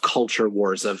culture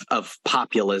wars, of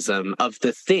populism, of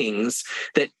the things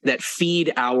that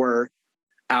feed our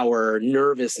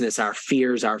nervousness, our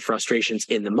fears, our frustrations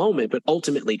in the moment, but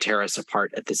ultimately tear us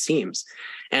apart at the seams.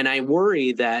 And I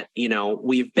worry that,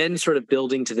 we've been sort of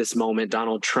building to this moment.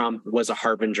 Donald Trump was a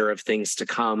harbinger of things to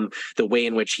come, the way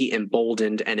in which he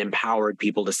emboldened and empowered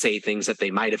people to say things that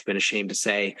they might have been ashamed to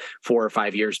say 4 or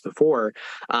 5 years before.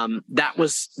 That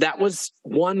was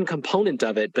one component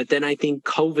of it. But then I think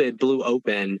COVID blew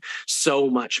open so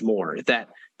much more that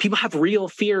people have real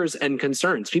fears and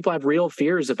concerns. People have real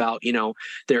fears about,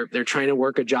 they're trying to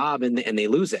work a job and they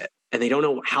lose it. And they don't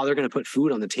know how they're going to put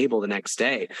food on the table the next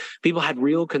day. People had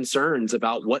real concerns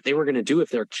about what they were going to do if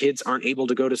their kids aren't able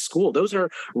to go to school. Those are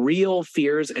real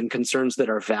fears and concerns that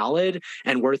are valid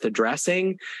and worth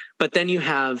addressing. But then you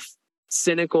have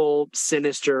cynical,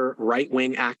 sinister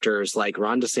right-wing actors like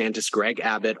Ron DeSantis, Greg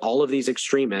Abbott, all of these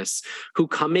extremists who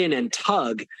come in and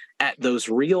tug at those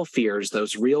real fears,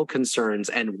 those real concerns,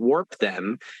 and warp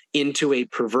them into a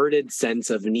perverted sense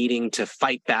of needing to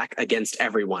fight back against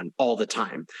everyone all the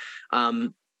time.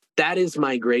 That is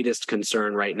my greatest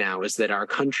concern right now, is that our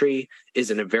country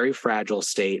is in a very fragile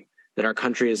state, that our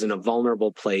country is in a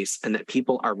vulnerable place, and that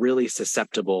people are really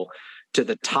susceptible to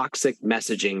the toxic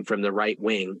messaging from the right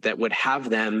wing that would have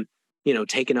them,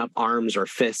 taking up arms or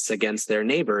fists against their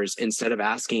neighbors instead of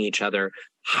asking each other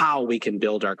how we can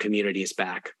build our communities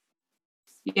back.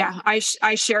 Yeah,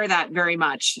 I share that very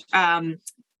much.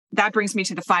 That brings me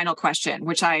to the final question,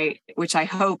 which I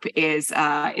hope is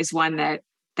one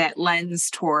that lends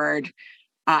toward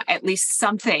at least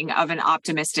something of an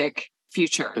optimistic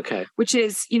future. Okay. Which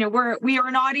is, we are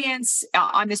an audience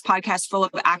on this podcast full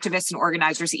of activists and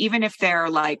organizers, even if they're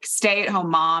like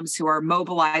stay-at-home moms who are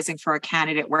mobilizing for a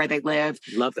candidate where they live.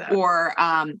 Love that. Or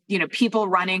people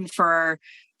running for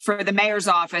the mayor's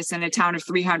office in a town of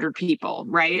 300 people,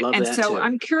 right? Love and that so too.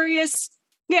 I'm curious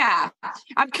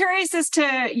as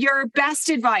to your best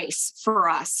advice for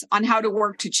us on how to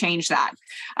work to change that,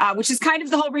 which is kind of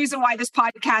the whole reason why this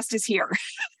podcast is here.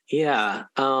 Yeah.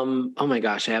 Oh my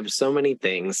gosh, I have so many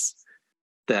things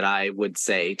that I would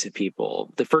say to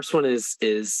people. The first one is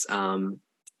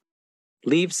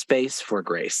leave space for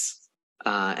grace.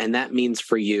 And that means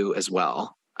for you as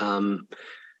well.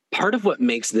 Part of what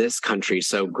makes this country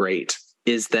so great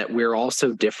is that we're all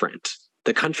so different.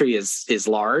 The country is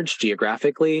large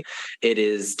geographically, it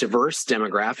is diverse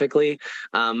demographically,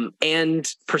 and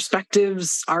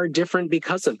perspectives are different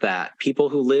because of that. People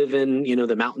who live in,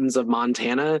 the mountains of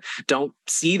Montana don't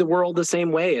see the world the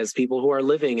same way as people who are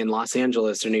living in Los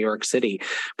Angeles or New York City.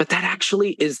 But that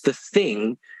actually is the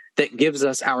thing that gives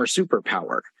us our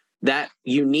superpower. That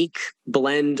unique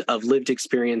blend of lived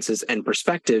experiences and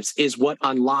perspectives is what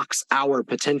unlocks our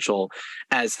potential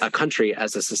as a country,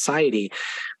 as a society.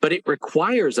 But it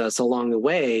requires us along the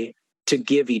way to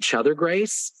give each other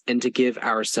grace and to give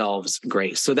ourselves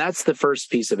grace. So that's the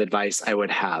first piece of advice I would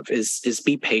have is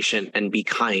be patient and be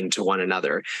kind to one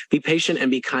another. Be patient and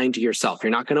be kind to yourself.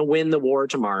 You're not going to win the war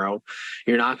tomorrow.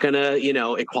 You're not going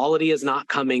to, equality is not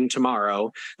coming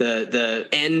tomorrow. The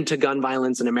end to gun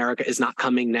violence in America is not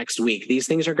coming next week. These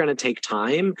things are going to take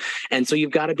time. And so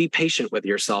you've got to be patient with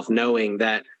yourself, knowing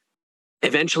that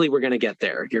eventually we're going to get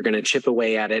there. You're going to chip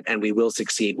away at it and we will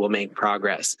succeed. We'll make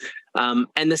progress.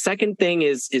 And the second thing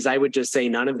is I would just say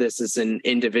none of this is an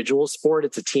individual sport.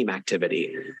 It's a team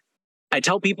activity. I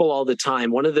tell people all the time,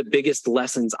 one of the biggest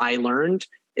lessons I learned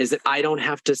is that I don't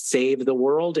have to save the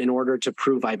world in order to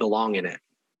prove I belong in it.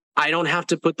 I don't have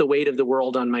to put the weight of the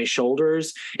world on my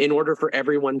shoulders in order for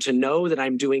everyone to know that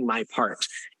I'm doing my part.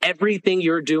 Everything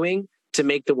you're doing to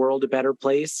make the world a better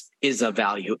place is of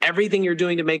value. Everything you're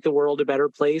doing to make the world a better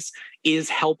place is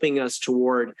helping us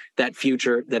toward that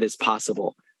future that is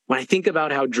possible. When I think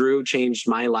about how Drew changed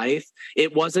my life,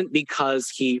 it wasn't because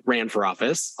he ran for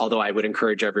office, although I would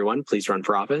encourage everyone, please run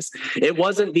for office. It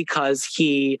wasn't because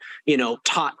he,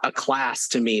 taught a class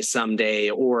to me someday,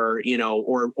 or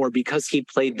because he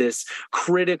played this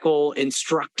critical,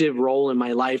 instructive role in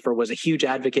my life or was a huge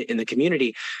advocate in the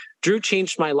community. Drew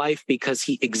changed my life because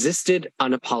he existed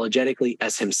unapologetically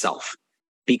as himself.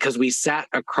 Because we sat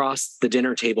across the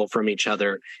dinner table from each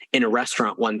other in a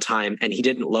restaurant one time, and he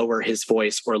didn't lower his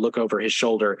voice or look over his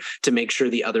shoulder to make sure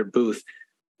the other booth,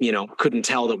 couldn't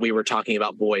tell that we were talking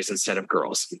about boys instead of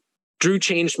girls. Drew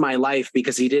changed my life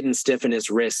because he didn't stiffen his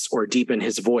wrists or deepen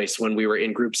his voice when we were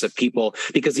in groups of people,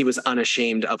 because he was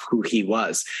unashamed of who he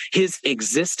was. His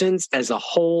existence as a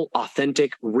whole,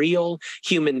 authentic, real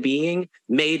human being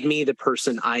made me the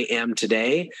person I am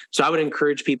today. So I would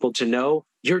encourage people to know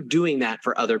you're doing that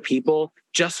for other people.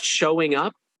 Just showing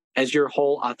up as your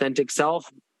whole authentic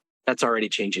self, that's already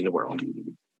changing the world.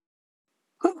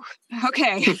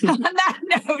 Okay. On that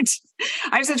note,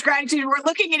 I have such gratitude. We're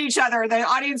looking at each other. The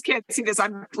audience can't see this.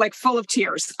 I'm like full of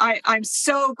tears. I'm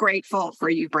so grateful for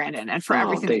you, Brandon, and for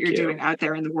everything that you're doing out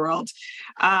there in the world.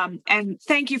 And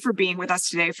thank you for being with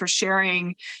us today, for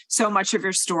sharing so much of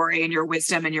your story and your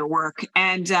wisdom and your work.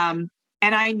 And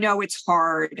I know it's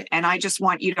hard. And I just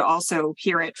want you to also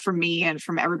hear it from me and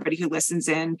from everybody who listens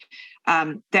in,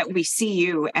 that we see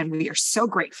you and we are so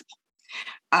grateful.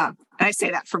 And I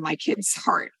say that from my kid's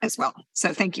heart as well.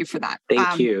 So thank you for that.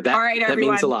 Thank you. All right, everyone.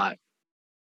 That means a lot.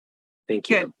 Thank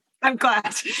you. Good. I'm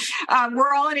glad.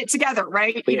 We're all in it together,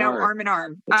 right? We are. Arm in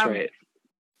arm. That's right.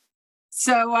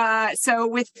 So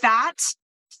with that,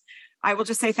 I will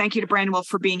just say thank you to Brandon Wolf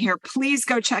for being here. Please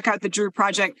go check out the Drew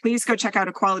Project. Please go check out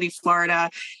Equality Florida.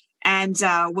 And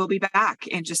we'll be back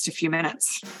in just a few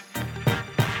minutes.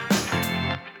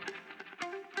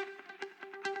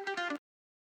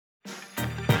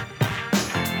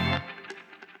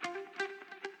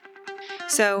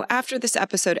 So after this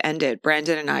episode ended,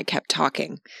 Brandon and I kept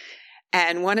talking.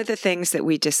 And one of the things that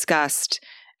we discussed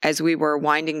as we were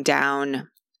winding down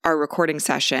our recording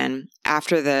session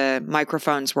after the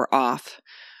microphones were off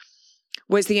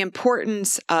was the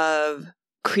importance of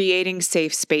creating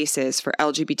safe spaces for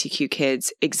LGBTQ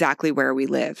kids exactly where we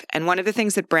live. And one of the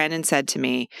things that Brandon said to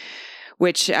me,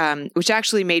 which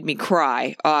actually made me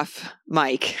cry off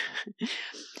mic,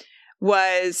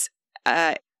 was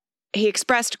he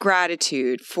expressed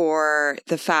gratitude for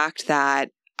the fact that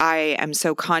I am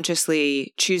so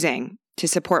consciously choosing to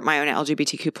support my own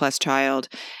LGBTQ plus child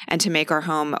and to make our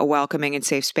home a welcoming and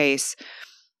safe space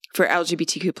for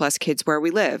LGBTQ plus kids where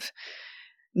we live.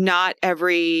 Not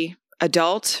every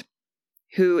adult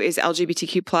who is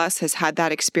LGBTQ plus has had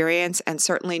that experience, and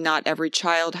certainly not every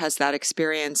child has that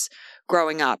experience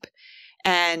growing up.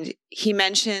 And he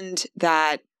mentioned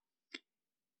that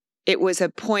it was a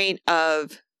point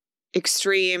of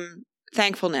extreme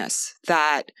thankfulness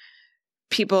that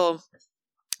people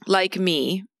like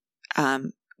me,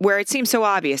 where it seems so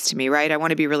obvious to me, right? I want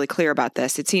to be really clear about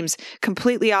this. It seems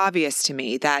completely obvious to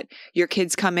me that your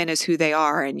kids come in as who they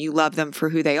are and you love them for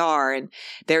who they are. And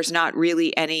there's not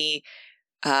really any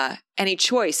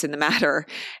choice in the matter.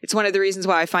 It's one of the reasons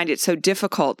why I find it so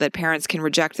difficult that parents can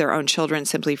reject their own children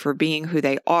simply for being who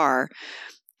they are.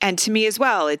 And to me as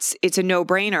well, it's a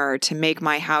no-brainer to make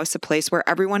my house a place where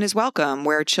everyone is welcome,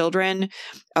 where children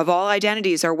of all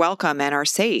identities are welcome and are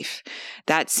safe.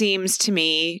 That seems to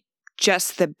me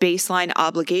just the baseline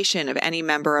obligation of any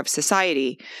member of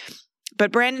society.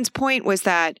 But Brandon's point was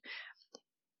that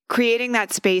creating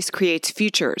that space creates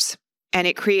futures, and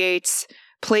it creates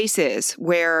places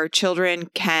where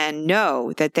children can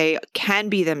know that they can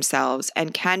be themselves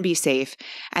and can be safe.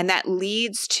 And that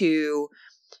leads to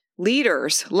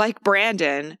leaders like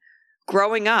Brandon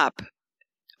growing up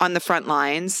on the front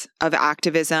lines of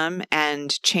activism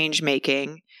and change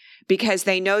making because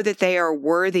they know that they are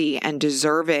worthy and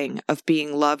deserving of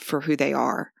being loved for who they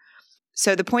are.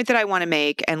 So the point that I want to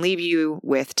make and leave you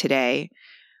with today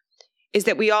is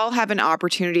that we all have an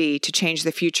opportunity to change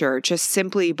the future just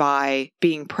simply by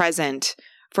being present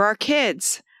for our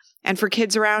kids and for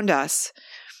kids around us.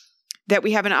 That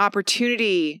we have an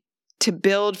opportunity to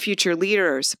build future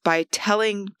leaders by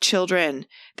telling children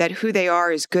that who they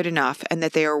are is good enough and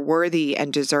that they are worthy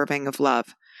and deserving of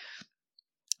love.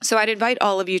 So I'd invite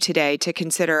all of you today to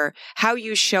consider how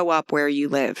you show up where you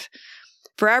live.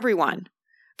 For everyone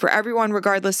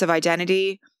regardless of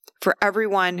identity, for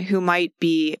everyone who might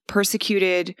be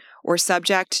persecuted or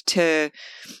subject to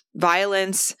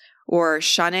violence or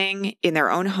shunning in their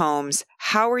own homes,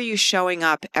 how are you showing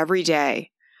up every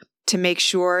day to make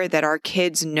sure that our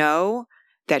kids know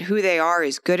that who they are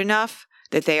is good enough,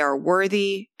 that they are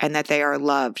worthy, and that they are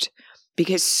loved?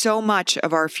 Because so much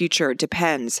of our future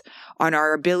depends on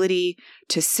our ability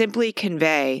to simply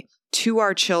convey to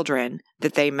our children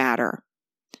that they matter.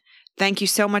 Thank you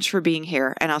so much for being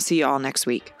here, and I'll see you all next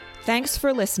week. Thanks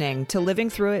for listening to Living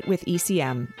Through It with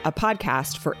ECM, a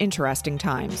podcast for interesting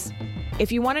times.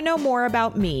 If you want to know more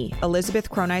about me,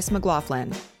 Elizabeth Cronise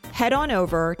McLaughlin, head on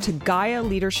over to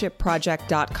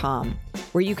GaiaLeadershipProject.com,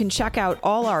 where you can check out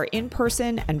all our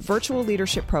in-person and virtual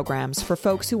leadership programs for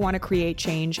folks who want to create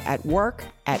change at work,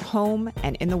 at home,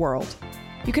 and in the world.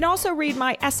 You can also read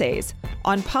my essays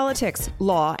on politics,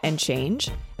 law, and change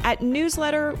at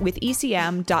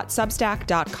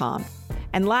newsletterwithecm.substack.com.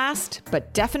 And last,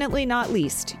 but definitely not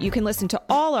least, you can listen to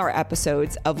all our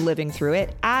episodes of Living Through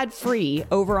It ad-free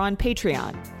over on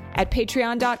Patreon at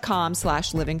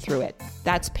patreon.com/livingthroughit.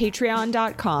 That's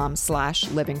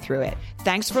patreon.com/livingthroughit.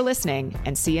 Thanks for listening,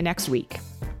 and see you next week.